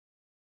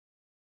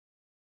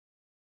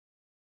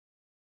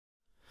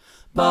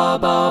Ba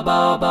ba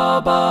ba ba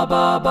ba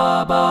ba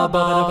ba ba ba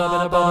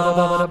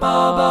ba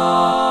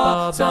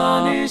ba.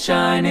 Sun is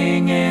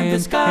shining in the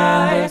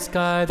sky.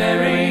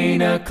 There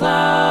ain't a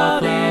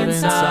cloud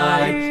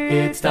inside.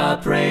 It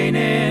stopped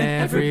raining.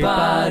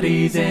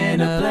 Everybody's in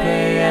a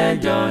play,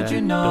 and don't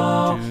you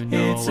know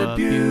it's a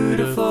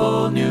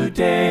beautiful new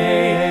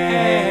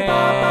day? Ba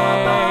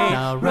ba ba.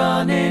 Now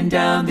running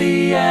down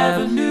the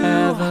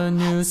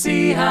avenue,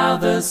 see how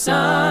the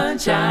sun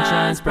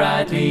shines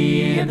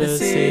brightly in the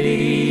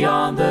city.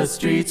 On the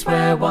streets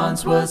where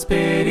once was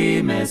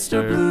pity,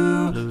 Mr.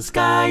 Blue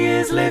Sky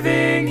is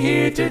living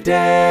here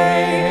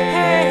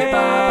today.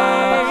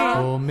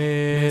 Oh,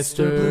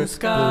 Mr. Blue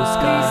Sky,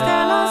 please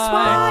tell us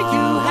why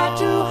you had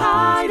to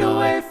hide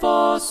away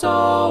for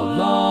so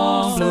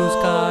long. Blue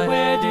Sky,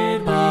 where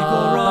did we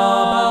go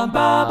wrong?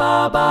 Ba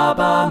ba ba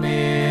ba,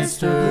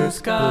 Mr. Blue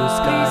Sky,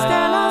 please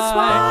tell us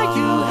why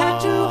you had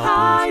to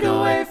hide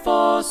away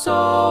for so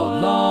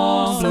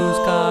long. Blue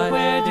Sky,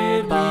 where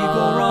did we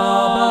go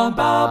wrong?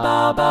 Ba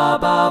ba ba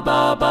ba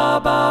ba ba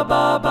ba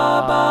ba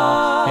ba ba.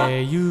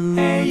 Hey you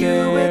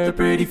with the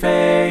pretty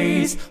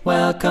face,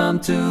 welcome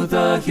to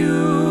the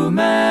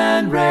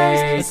human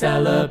race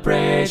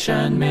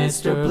celebration.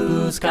 Mr.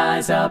 Blue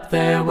Sky's up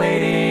there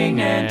waiting,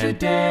 and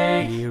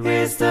today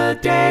is the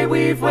day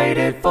we've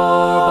waited for.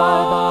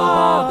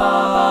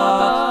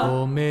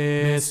 Oh,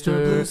 Mr.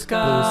 Blue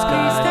Sky,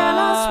 please tell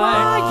us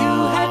why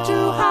you had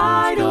to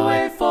hide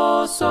away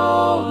for so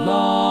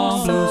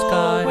long. Blue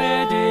Sky,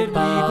 where did we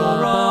go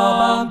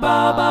wrong?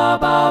 Ba ba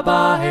ba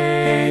ba.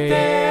 Hey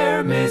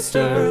there,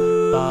 Mr.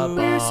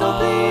 We're so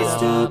pleased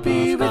to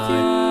be with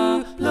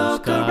you.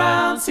 Look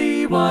around,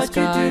 see what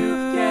you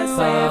do. Yes,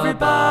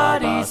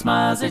 everybody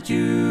smiles at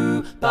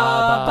you. Ba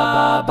ba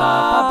ba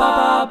ba ba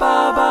ba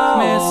ba ba.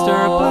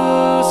 Mr.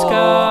 Blue Sky.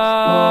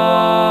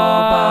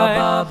 Ba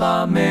ba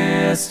ba,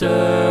 Mr.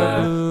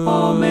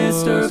 Oh,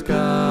 Mr.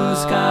 Blue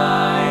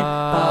Sky.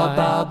 Ba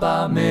ba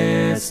ba,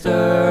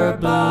 Mr.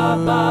 Ba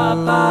ba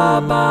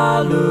ba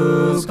ba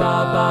Blue Sky.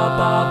 Ba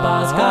ba ba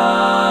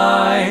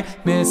Sky.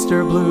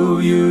 Mr. Blue,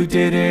 you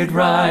did it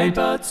right,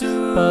 but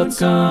soon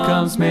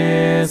comes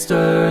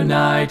Mr.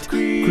 Night,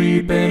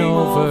 creeping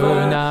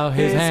over. Now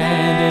his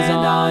hand is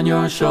on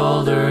your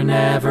shoulder.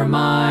 Never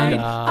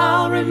mind,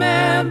 I'll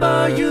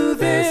remember you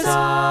this.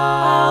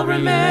 I'll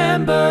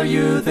remember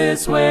you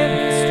this way.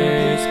 Mr.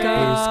 Blue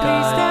Sky,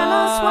 please tell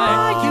us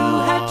why you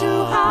had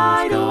to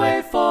hide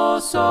away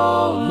for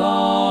so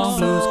long.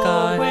 Blue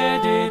Sky, where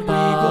did we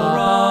go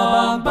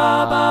wrong?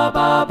 Ba ba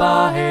ba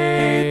ba.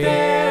 Hey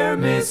there,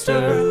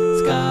 Mr.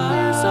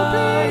 We're so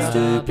pleased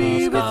to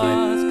be with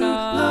you.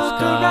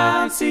 Look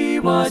around, see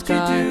what you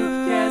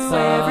do. Yes,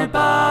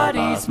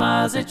 everybody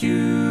smiles at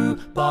you.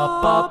 Ba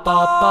ba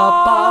ba ba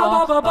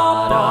ba ba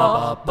ba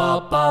da ba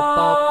ba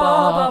ba ba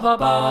ba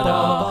ba da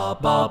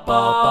ba ba ba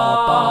ba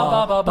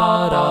ba ba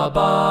da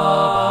ba ba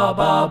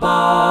ba ba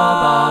ba ba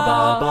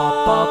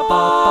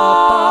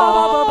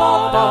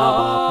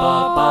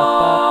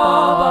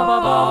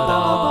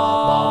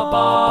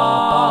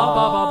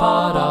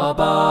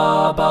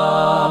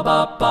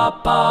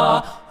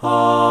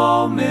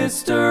oh,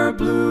 Mr.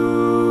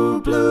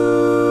 Blue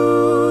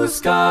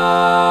Sky.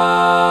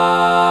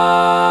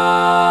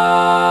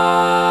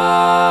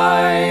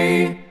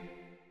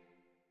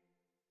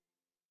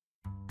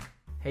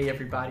 Hey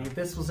everybody,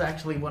 this was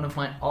actually one of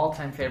my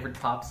all-time favorite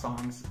pop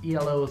songs,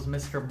 E.L.O.'s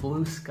Mr.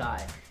 Blue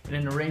Sky, in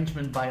an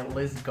arrangement by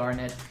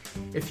Garnett.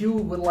 If you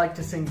would like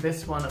to sing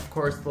this one, of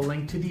course, the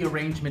link to the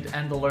arrangement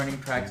and the learning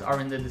tracks are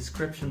in the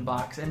description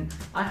box, and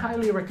I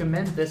highly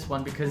recommend this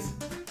one because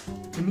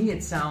to me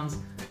it sounds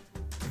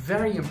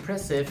very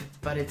impressive,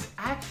 but it's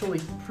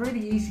actually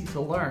pretty easy to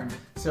learn.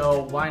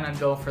 So why not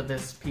go for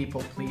this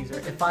people pleaser?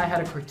 If I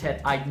had a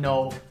quartet, I'd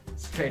know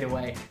straight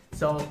away.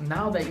 So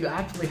now that you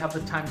actually have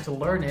the time to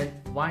learn it,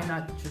 why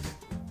not just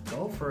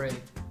go for it?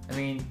 I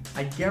mean,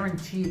 I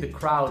guarantee the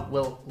crowd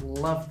will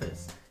love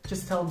this.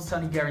 Just tell them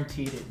Sonny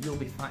guaranteed it, you'll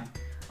be fine.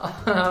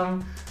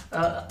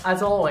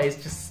 As always,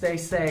 just stay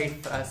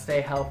safe, stay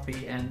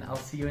healthy, and I'll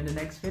see you in the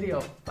next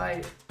video.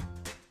 Bye!